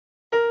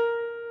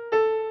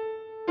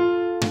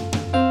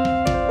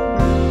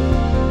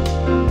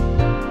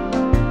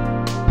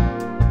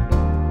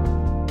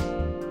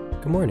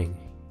Good morning.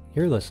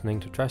 You're listening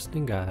to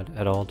Trusting God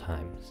at All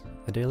Times,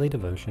 a daily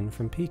devotion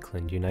from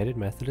Peakland United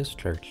Methodist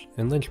Church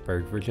in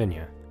Lynchburg,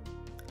 Virginia.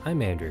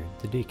 I'm Andrew,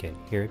 the deacon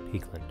here at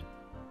Peakland.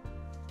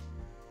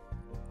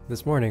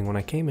 This morning when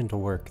I came into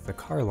work, the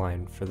car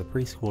line for the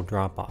preschool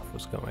drop-off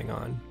was going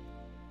on.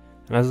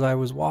 And as I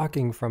was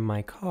walking from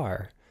my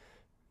car,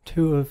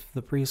 two of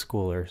the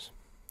preschoolers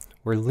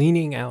were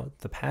leaning out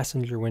the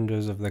passenger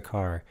windows of the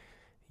car,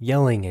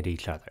 yelling at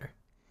each other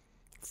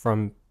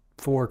from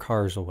 4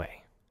 cars away.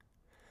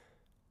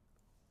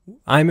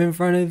 "I'm in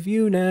front of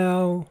you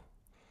now.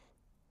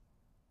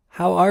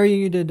 How are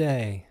you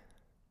today?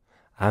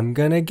 I'm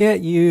gonna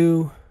get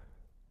you."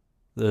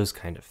 Those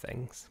kind of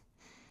things.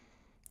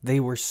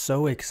 They were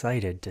so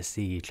excited to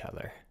see each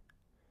other.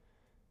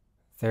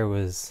 There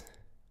was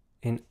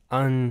an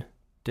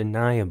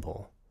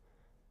undeniable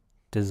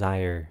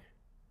desire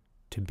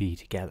to be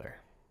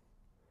together.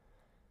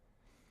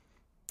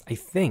 I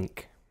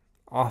think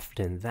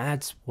often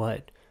that's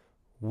what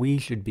we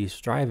should be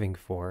striving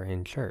for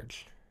in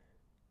church,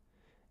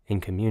 in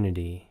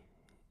community,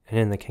 and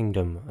in the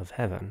kingdom of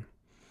heaven.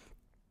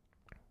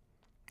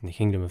 The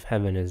kingdom of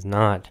heaven is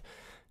not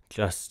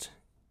just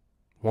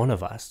one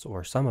of us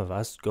or some of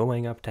us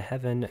going up to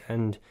heaven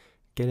and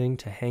getting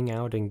to hang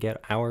out and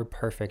get our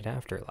perfect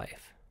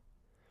afterlife.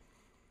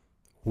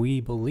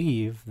 We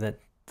believe that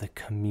the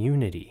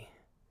community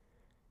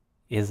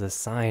is a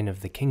sign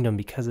of the kingdom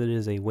because it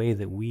is a way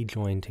that we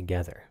join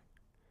together.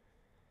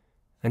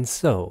 And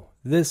so,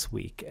 this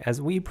week,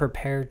 as we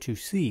prepare to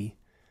see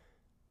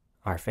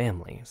our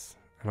families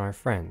and our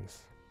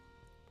friends,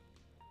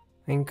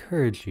 I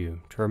encourage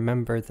you to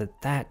remember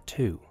that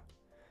too,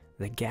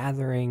 the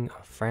gathering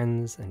of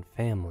friends and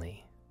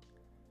family,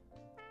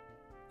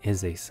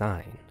 is a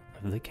sign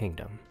of the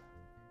kingdom.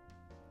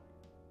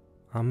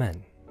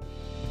 Amen.